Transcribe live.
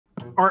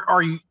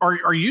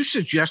Are you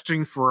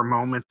suggesting for a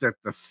moment that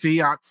the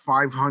Fiat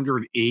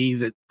 500e,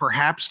 that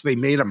perhaps they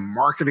made a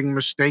marketing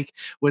mistake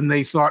when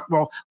they thought,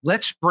 well,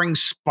 let's bring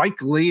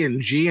Spike Lee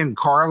and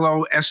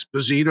Giancarlo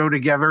Esposito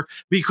together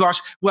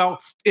because,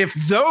 well, if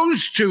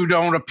those two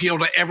don't appeal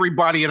to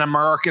everybody in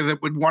America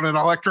that would want an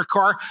electric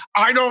car,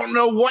 I don't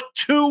know what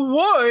two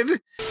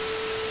would.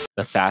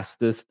 The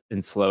fastest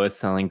and slowest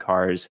selling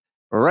cars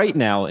right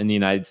now in the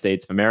United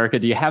States of America.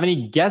 Do you have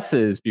any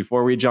guesses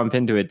before we jump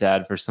into it,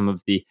 Dad, for some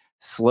of the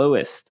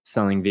slowest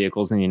selling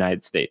vehicles in the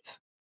United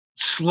States?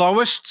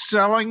 Slowest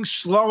selling.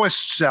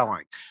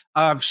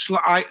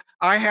 I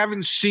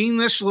haven't seen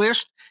this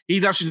list. He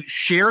doesn't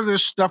share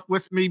this stuff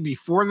with me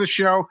before the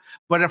show.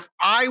 But if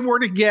I were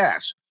to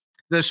guess,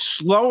 the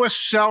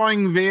slowest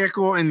selling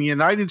vehicle in the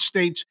United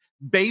States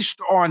based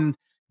on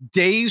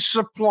days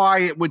supply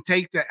it would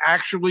take to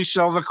actually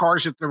sell the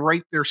cars at the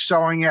rate they're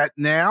selling at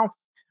now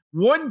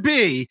would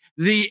be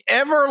the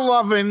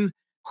ever-loving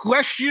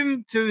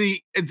question to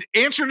the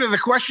answer to the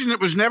question that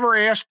was never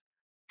asked.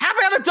 How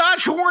about a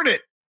Dodge Hornet?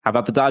 How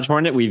about the Dodge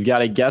Hornet? We've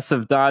got a guess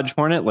of Dodge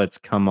Hornet. Let's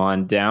come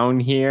on down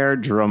here.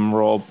 Drum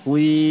roll,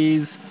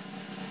 please.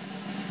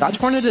 Dodge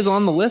Hornet is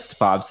on the list,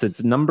 Pops.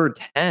 It's number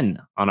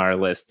 10 on our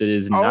list. It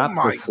is not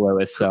the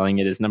slowest selling.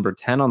 It is number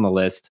 10 on the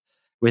list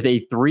with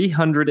a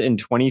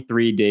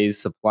 323 days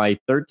supply,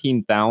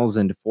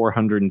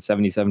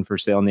 13,477 for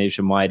sale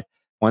nationwide.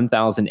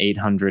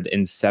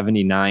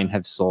 1,879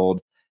 have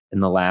sold in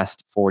the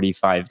last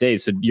 45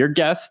 days. So your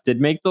guess did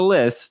make the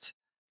list,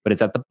 but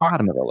it's at the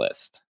bottom of the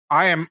list.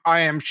 I am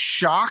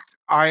shocked.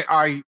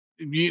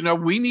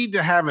 We need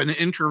to have an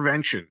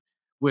intervention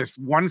with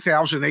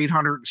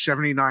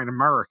 1,879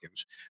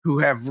 Americans who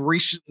have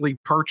recently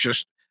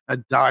purchased a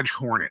Dodge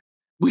Hornet.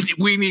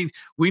 We need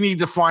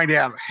to find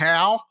out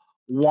how,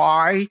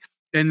 why,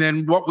 and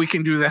then what we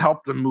can do to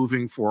help them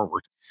moving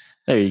forward.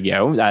 There you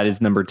go. That is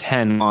number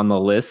 10 on the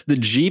list. The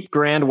Jeep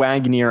Grand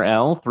Wagoneer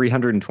L,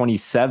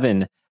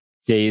 327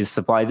 days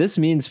supply. This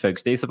means,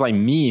 folks, day supply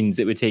means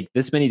it would take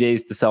this many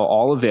days to sell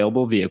all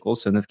available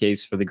vehicles. So in this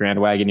case, for the Grand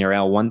Wagoneer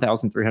L,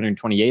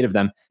 1,328 of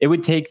them. It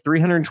would take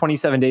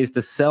 327 days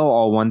to sell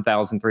all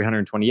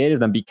 1,328 of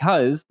them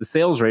because the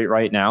sales rate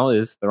right now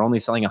is they're only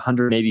selling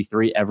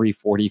 183 every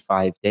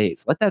 45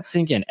 days. Let that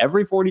sink in.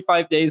 Every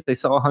 45 days, they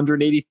sell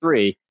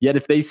 183. Yet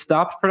if they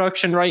stopped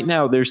production right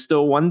now, there's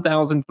still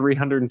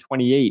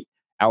 1,328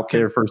 out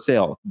there for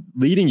sale,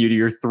 leading you to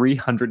your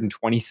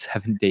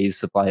 327 days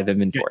supply of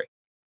inventory.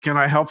 Can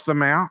I help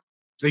them out?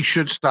 They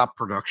should stop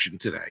production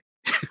today.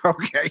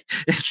 Okay.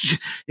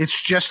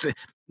 It's just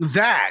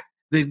that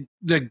the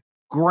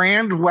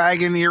Grand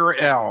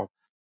Wagoneer L,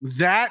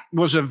 that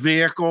was a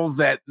vehicle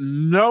that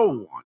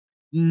no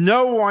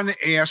one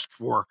asked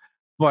for,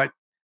 but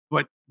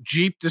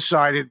Jeep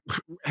decided,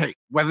 hey,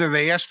 whether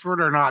they asked for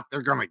it or not,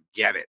 they're going to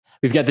get it.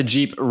 We've got the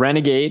Jeep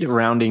Renegade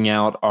rounding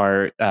out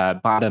our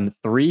bottom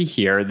three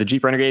here. The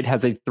Jeep Renegade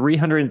has a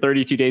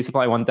 332-day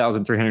supply,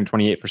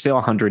 1,328 for sale,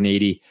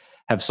 180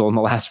 have sold in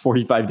the last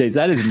 45 days.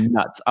 That is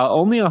nuts.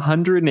 Only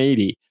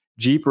 180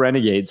 Jeep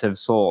Renegades have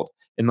sold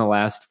in the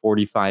last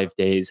 45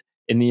 days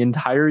in the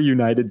entire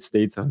United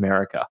States of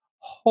America.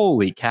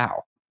 Holy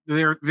cow.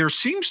 There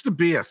seems to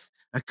be a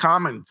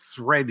common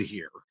thread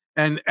here.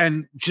 And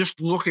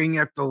just looking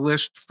at the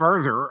list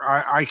further,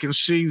 I can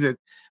see that,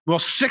 well,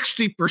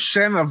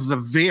 60% of the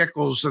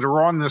vehicles that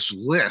are on this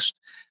list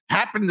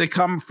happen to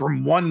come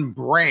from one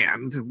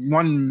brand,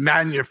 one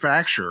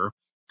manufacturer.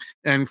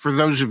 And for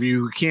those of you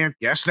who can't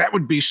guess, that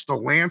would be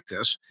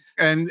Stellantis,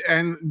 and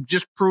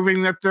just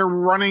proving that they're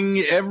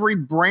running every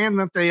brand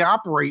that they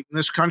operate in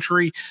this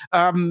country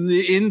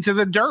into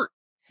the dirt.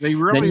 They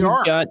really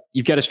are.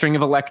 You've got a string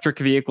of electric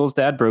vehicles,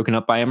 Dad, broken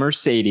up by a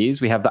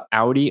Mercedes. We have the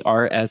Audi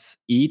RS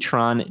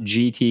e-tron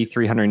GT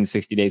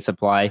 360-day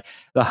supply,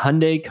 the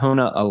Hyundai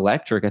Kona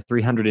Electric, a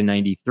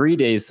 393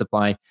 days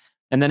supply.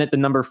 And then at the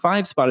number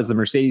 5 spot is the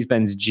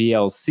Mercedes-Benz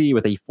GLC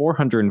with a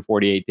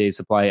 448-day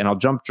supply. And I'll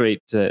jump right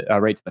to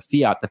the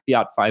Fiat. The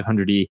Fiat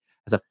 500e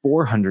has a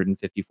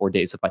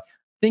 454-day supply.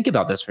 Think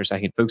about this for a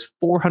second, folks.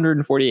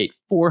 448,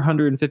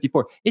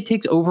 454. It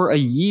takes over a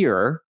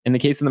year, in the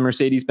case of the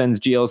Mercedes-Benz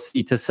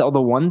GLC, to sell the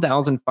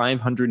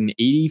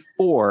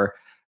 1,584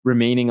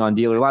 remaining on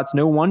dealer lots.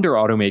 No wonder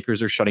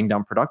automakers are shutting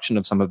down production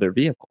of some of their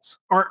vehicles.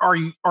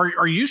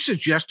 Are you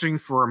suggesting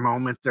for a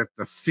moment that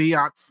the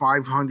Fiat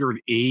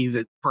 500e,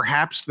 that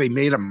perhaps they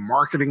made a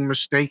marketing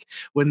mistake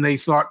when they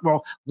thought,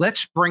 well,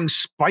 let's bring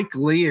Spike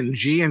Lee and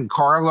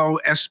Giancarlo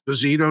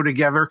Esposito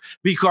together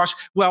because,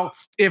 well,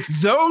 if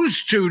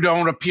those two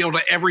don't appeal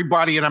to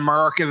everybody in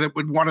America that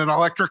would want an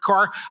electric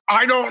car,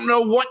 I don't know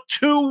what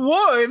two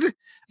would.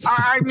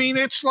 I mean,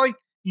 it's like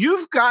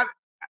you've got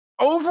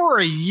over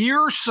a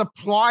year's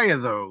supply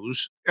of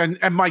those. And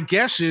my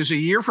guess is a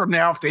year from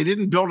now, if they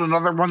didn't build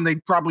another one,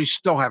 they'd probably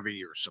still have a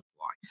year's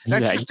supply.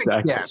 That's just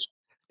a guess.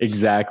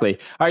 Exactly.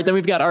 All right, then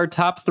we've got our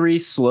top 3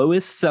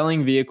 slowest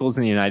selling vehicles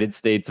in the United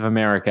States of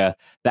America.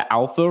 The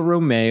Alfa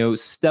Romeo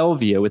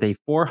Stelvio with a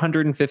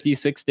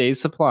 456 days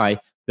supply,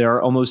 There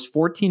are almost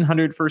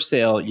 1,400 for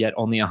sale, yet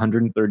only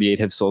 138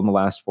 have sold in the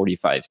last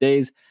 45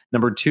 days.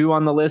 Number 2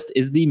 on the list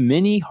is the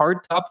Mini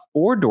hardtop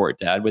 4-door,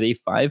 Dad, with a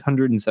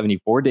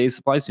 574-day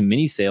supply. So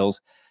mini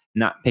sales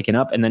not picking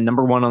up. And then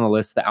number 1 on the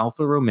list, the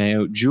Alfa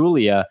Romeo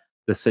Giulia,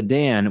 the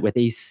sedan, with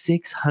a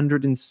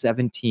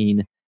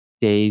 617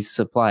 days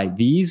supply.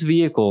 These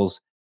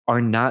vehicles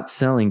are not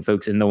selling,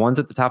 folks. And the ones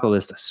at the top of the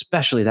list,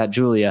 especially that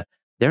Giulia,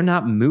 they're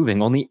not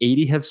moving. Only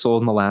 80 have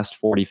sold in the last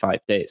 45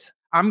 days.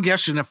 I'm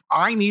guessing if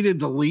I needed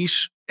to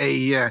lease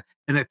an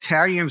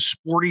Italian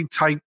sporty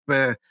type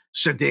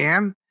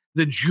sedan,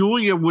 the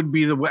Giulia would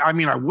be the way. I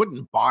mean, I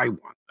wouldn't buy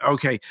one,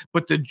 okay,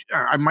 but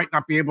I might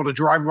not be able to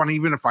drive one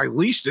even if I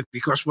leased it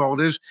because, well,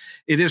 it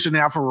is an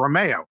Alfa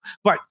Romeo.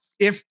 But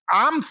if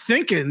I'm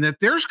thinking that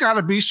there's got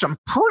to be some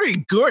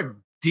pretty good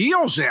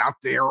deals out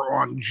there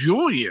on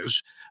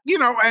Giulias,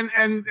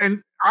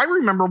 and I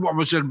remember, what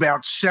was it,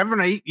 about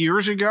 7-8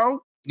 years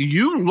ago?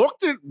 You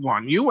looked at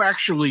one. You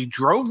actually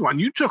drove one.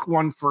 You took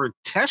one for a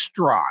test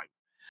drive.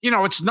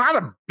 It's not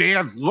a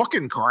bad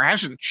looking car. It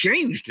hasn't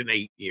changed in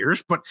 8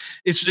 years, but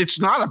it's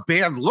not a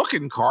bad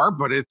looking car,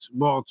 but it's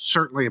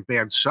certainly a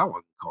bad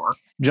selling car.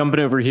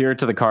 Jumping over here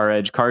to the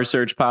CarEdge car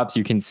search pops,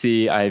 you can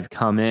see I've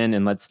come in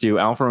and let's do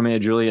Alfa Romeo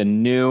Giulia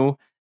new.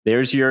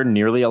 There's your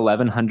nearly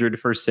 1,100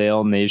 for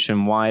sale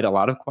nationwide. A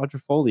lot of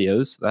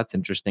quadrifolios. That's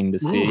interesting to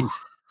see. Ooh.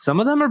 Some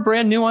of them are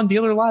brand new on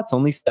dealer lots,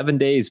 only 7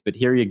 days, but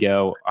here you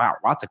go. Wow,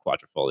 lots of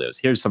quadrifolios.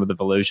 Here's some of the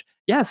Veloce.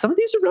 Yeah, some of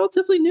these are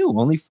relatively new,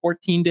 only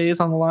 14 days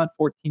on the lot,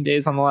 but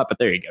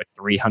there you go.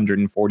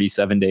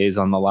 347 days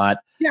on the lot,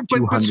 yeah,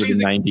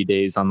 290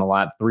 days on the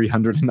lot,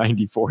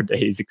 394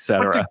 days,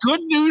 etc. But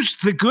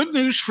the good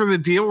news for the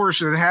dealers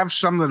that have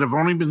some that have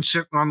only been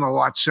sitting on the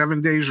lot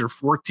 7 days or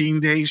 14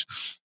 days,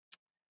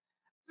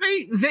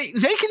 they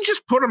can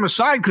just put them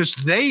aside because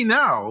they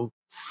know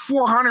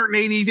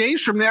 480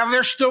 days from now,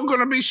 they're still going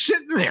to be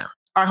sitting there.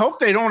 I hope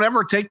they don't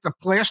ever take the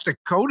plastic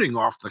coating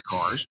off the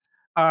cars.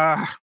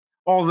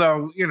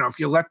 Although, if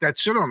you let that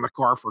sit on the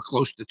car for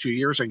close to 2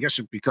 years, I guess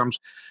it becomes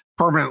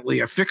permanently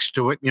affixed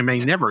to it. And you may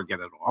never get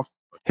it off.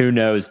 Who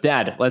knows?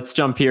 Dad, let's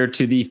jump here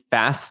to the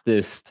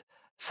fastest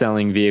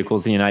selling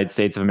vehicles in the United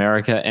States of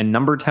America. And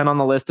number 10 on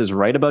the list is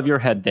right above your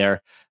head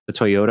there, the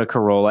Toyota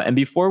Corolla. And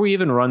before we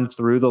even run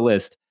through the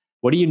list,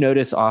 what do you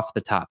notice off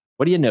the top?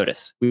 What do you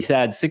notice? We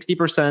said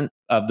 60%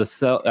 of the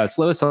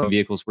slowest selling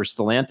vehicles were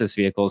Stellantis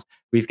vehicles.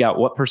 We've got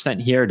what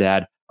percent here,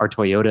 Dad, are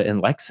Toyota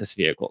and Lexus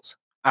vehicles?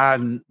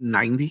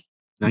 90%.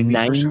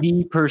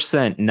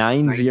 90%,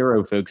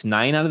 90, folks.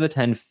 9 out of the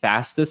 10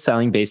 fastest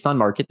selling based on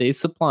market day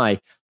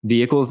supply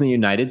vehicles in the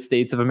United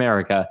States of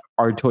America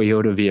are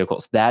Toyota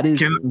vehicles. That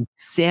is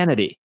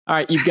insanity. All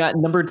right, you've got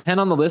number 10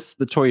 on the list,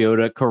 the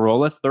Toyota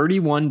Corolla,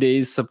 31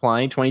 days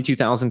supply,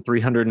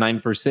 22,309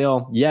 for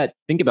sale. Yet,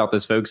 think about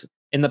this, folks.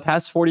 In the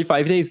past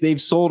 45 days,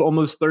 they've sold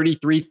almost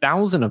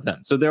 33,000 of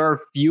them. So there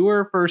are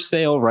fewer for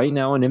sale right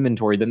now in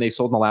inventory than they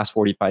sold in the last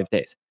 45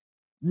 days.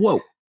 Whoa.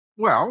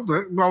 Well,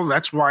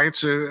 that's why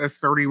it's a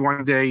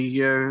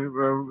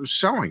 31-day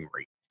selling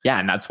rate. Yeah,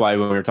 and that's why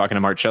when we were talking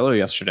to Marcello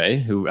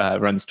yesterday, who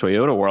runs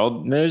Toyota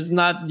World, there's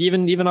not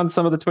even on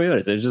some of the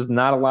Toyotas, there's just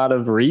not a lot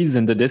of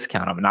reason to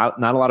discount them. Not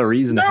a lot of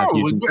reason to have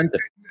huge incentive.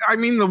 I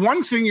mean, the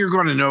one thing you're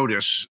going to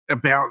notice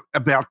about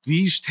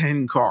these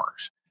 10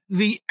 cars,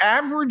 the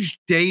average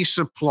day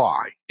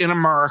supply in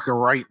America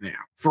right now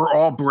for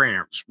all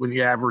brands, when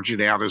you average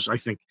it out, is I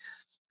think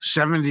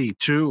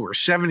 72 or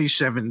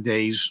 77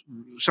 days,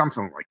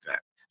 something like that.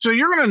 So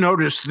you're going to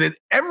notice that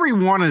every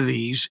one of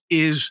these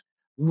is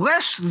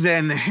less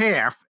than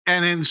half,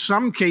 and in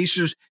some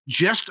cases,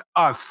 just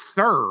a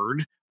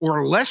third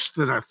or less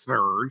than a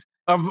third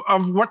of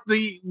what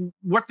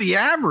the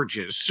average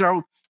is.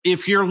 So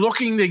if you're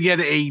looking to get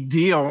a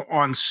deal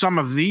on some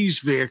of these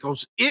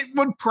vehicles, it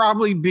would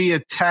probably be a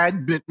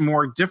tad bit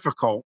more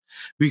difficult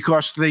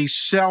because they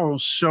sell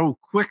so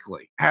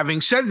quickly.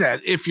 Having said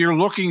that, if you're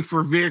looking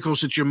for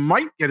vehicles that you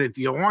might get a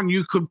deal on,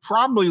 you could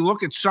probably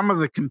look at some of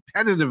the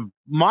competitive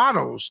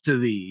models to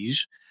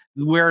these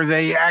where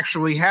they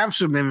actually have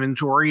some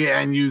inventory,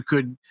 and you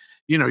could,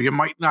 you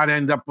might not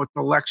end up with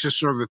the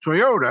Lexus or the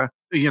Toyota.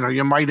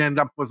 You might end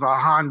up with a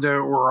Honda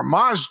or a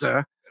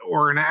Mazda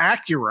or an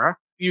Acura.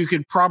 You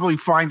could probably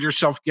find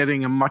yourself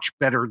getting a much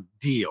better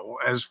deal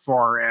as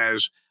far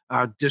as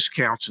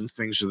discounts and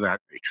things of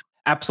that nature.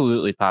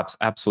 Absolutely, Pops.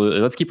 Absolutely.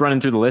 Let's keep running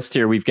through the list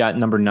here. We've got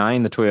number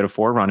 9, the Toyota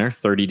 4Runner,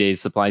 30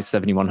 days supply,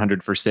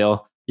 7,100 for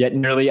sale, yet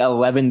nearly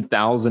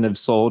 11,000 have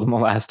sold in the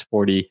last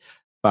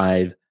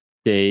 45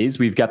 days.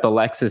 We've got the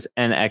Lexus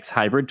NX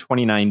Hybrid,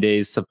 29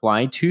 days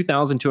supply,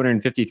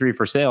 2,253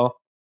 for sale.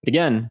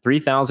 Again,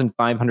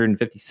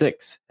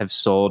 3,556 have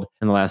sold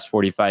in the last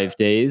 45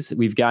 days.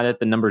 We've got at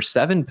the number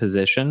 7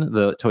 position,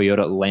 the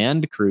Toyota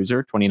Land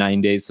Cruiser,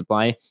 29 days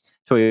supply.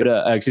 The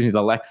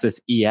Lexus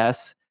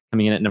ES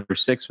coming in at number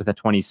 6 with a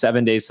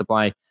 27-day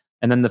supply.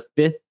 And then the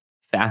 5th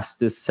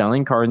fastest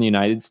selling car in the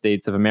United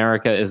States of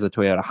America is the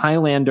Toyota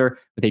Highlander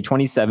with a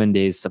 27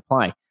 days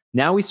supply.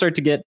 Now we start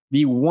to get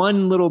the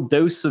one little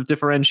dose of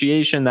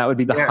differentiation. That would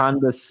be the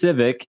Honda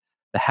Civic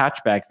The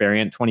hatchback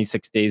variant,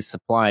 26 days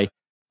supply,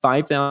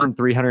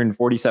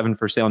 5,347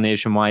 for sale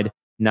nationwide,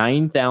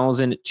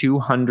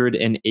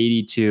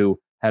 9,282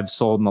 have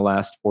sold in the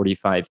last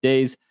 45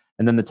 days.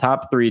 And then the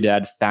top three,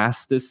 Dad,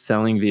 fastest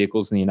selling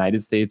vehicles in the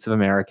United States of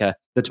America.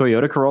 The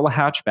Toyota Corolla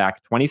hatchback,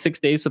 26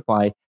 days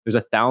supply. There's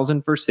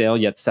 1,000 for sale,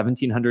 yet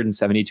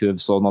 1,772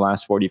 have sold in the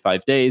last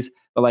 45 days.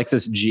 The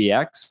Lexus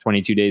GX,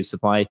 22 days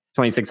supply,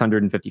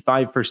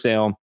 2,655 for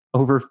sale.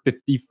 Over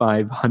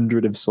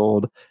 5,500 have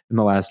sold in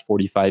the last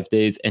 45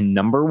 days. And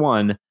number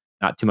one,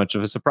 not too much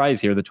of a surprise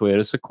here, the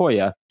Toyota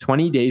Sequoia,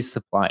 20 days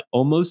supply,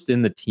 almost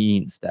in the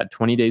teens. That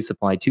 20 days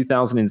supply,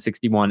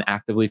 2,061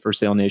 actively for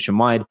sale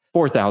nationwide.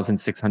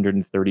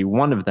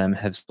 4,631 of them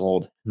have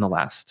sold in the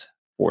last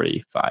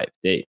 45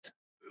 days.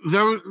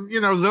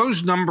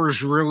 Those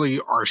numbers really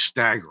are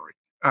staggering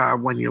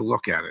when you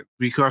look at it,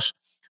 because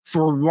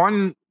for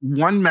one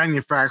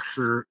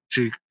manufacturer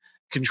to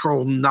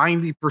control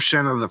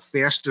 90% of the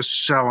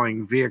fastest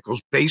selling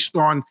vehicles based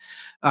on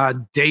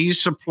days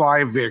supply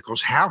of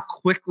vehicles, how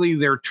quickly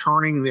they're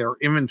turning their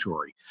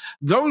inventory.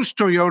 Those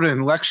Toyota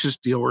and Lexus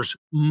dealers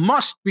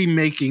must be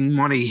making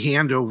money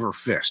hand over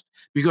fist,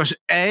 because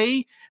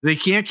A, they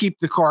can't keep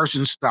the cars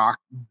in stock.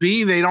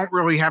 B, they don't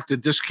really have to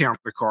discount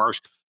the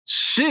cars.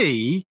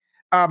 C,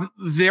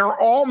 they're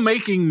all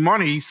making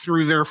money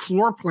through their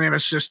floor plan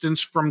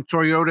assistance from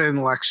Toyota and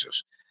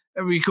Lexus,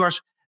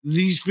 because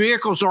these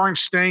vehicles aren't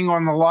staying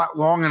on the lot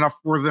long enough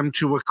for them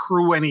to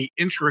accrue any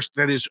interest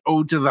that is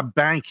owed to the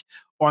bank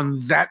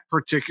on that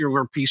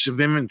particular piece of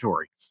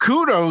inventory.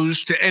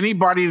 Kudos to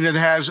anybody that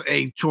has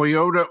a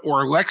Toyota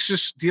or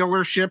Lexus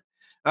dealership.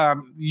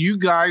 You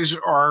guys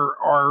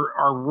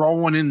are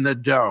rolling in the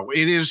dough.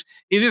 It is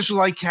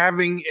like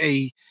having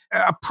a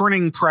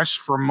printing press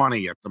for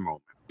money at the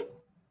moment.